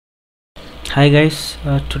Hi guys,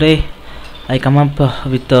 today I come up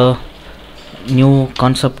with a new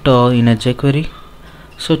concept in a jQuery.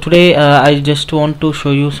 So today I just want to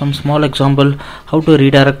show you some small example how to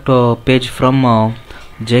redirect a page from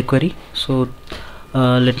jQuery. So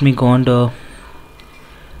let me go and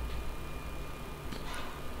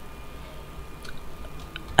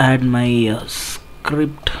add my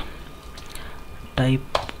script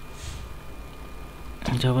type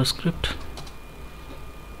JavaScript.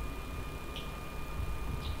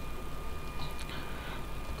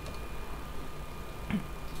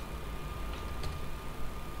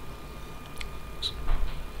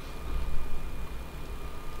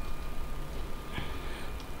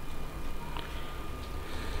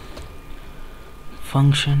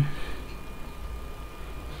 Function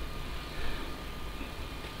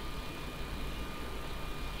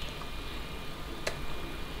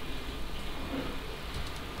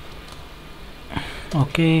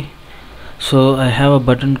okay, so I have a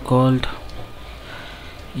button called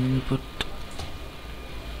input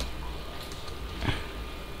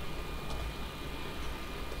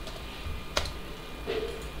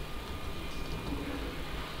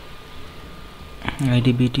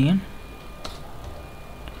IDBTN.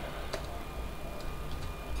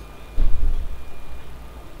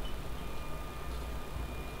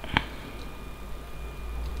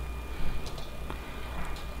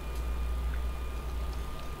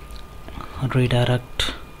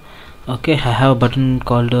 Redirect. Okay, I have a button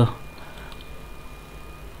called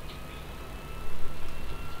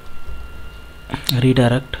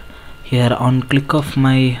redirect. Here on click of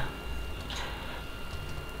my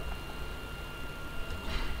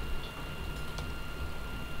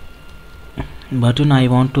button I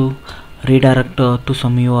want to redirect to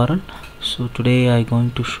some URL. So today I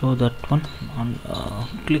going to show that one on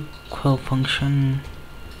click function.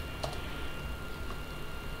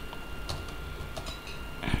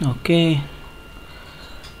 Okay,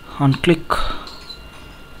 on click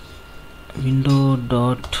window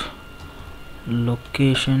dot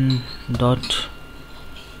location dot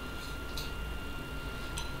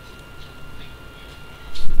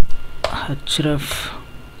href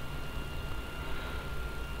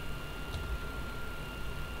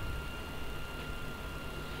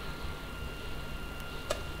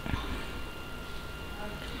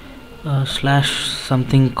slash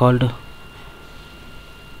something called.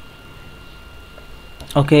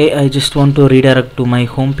 Okay, I just want to redirect to my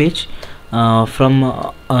home page from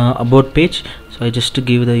about page, so I just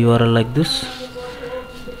give the URL like this.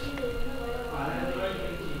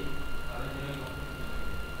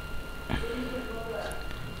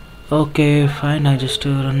 Okay, fine, I just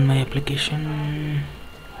run my application.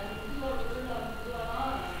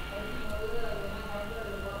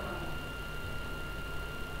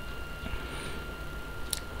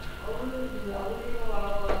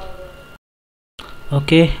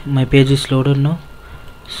 Okay, my page is loaded now.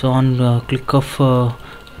 So on click of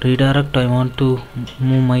redirect I want to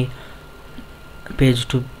move my page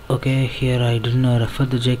to. Okay, here I didn't refer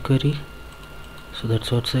the jQuery, so that's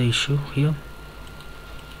what's the issue here.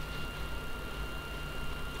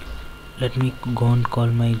 Let me go and call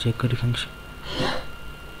my jQuery function.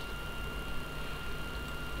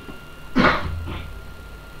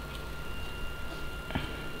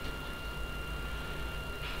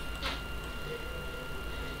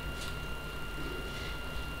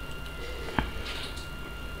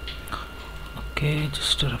 Okay,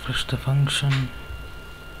 just to refresh the function.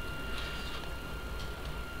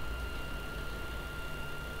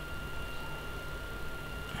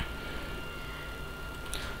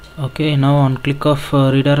 Okay, now on click of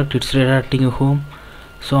redirect it's redirecting you home.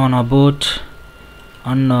 So on about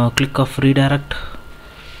on click of redirect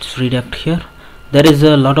it's redirect here. There is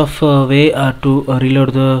a lot of way to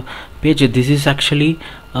reload the page. This is actually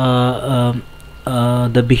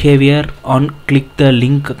the behavior on click the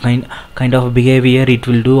link kind of behavior it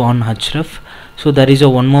will do on href. So there is a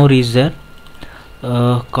one more is there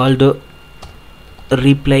called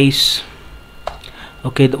replace.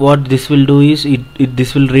 Okay, what this will do is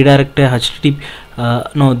this will redirect a HTTP.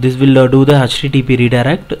 No, this will do the HTTP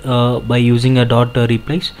redirect by using a dot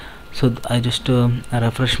replace. So I just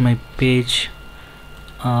refresh my page.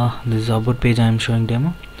 This is about page I am showing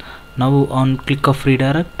demo. Now on click of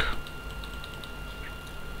redirect.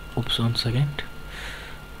 Oops, 1 second,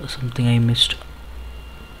 something I missed.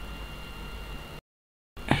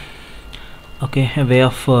 Okay, a way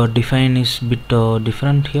of define is bit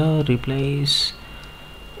different here. Replace.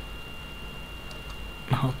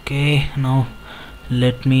 Okay, now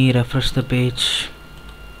let me refresh the page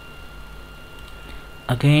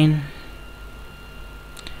again.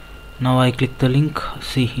 Now I click the link,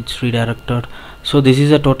 see it's redirected. So this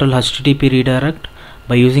is a total HTTP redirect.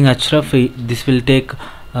 By using href, this will take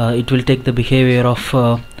it will take the behavior of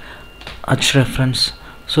hrefs.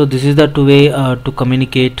 So this is the two way to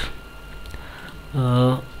communicate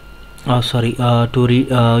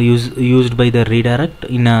used by the redirect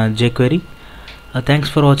in jQuery. Thanks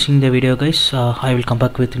for watching the video, guys. I will come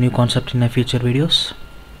back with new concept in my future videos.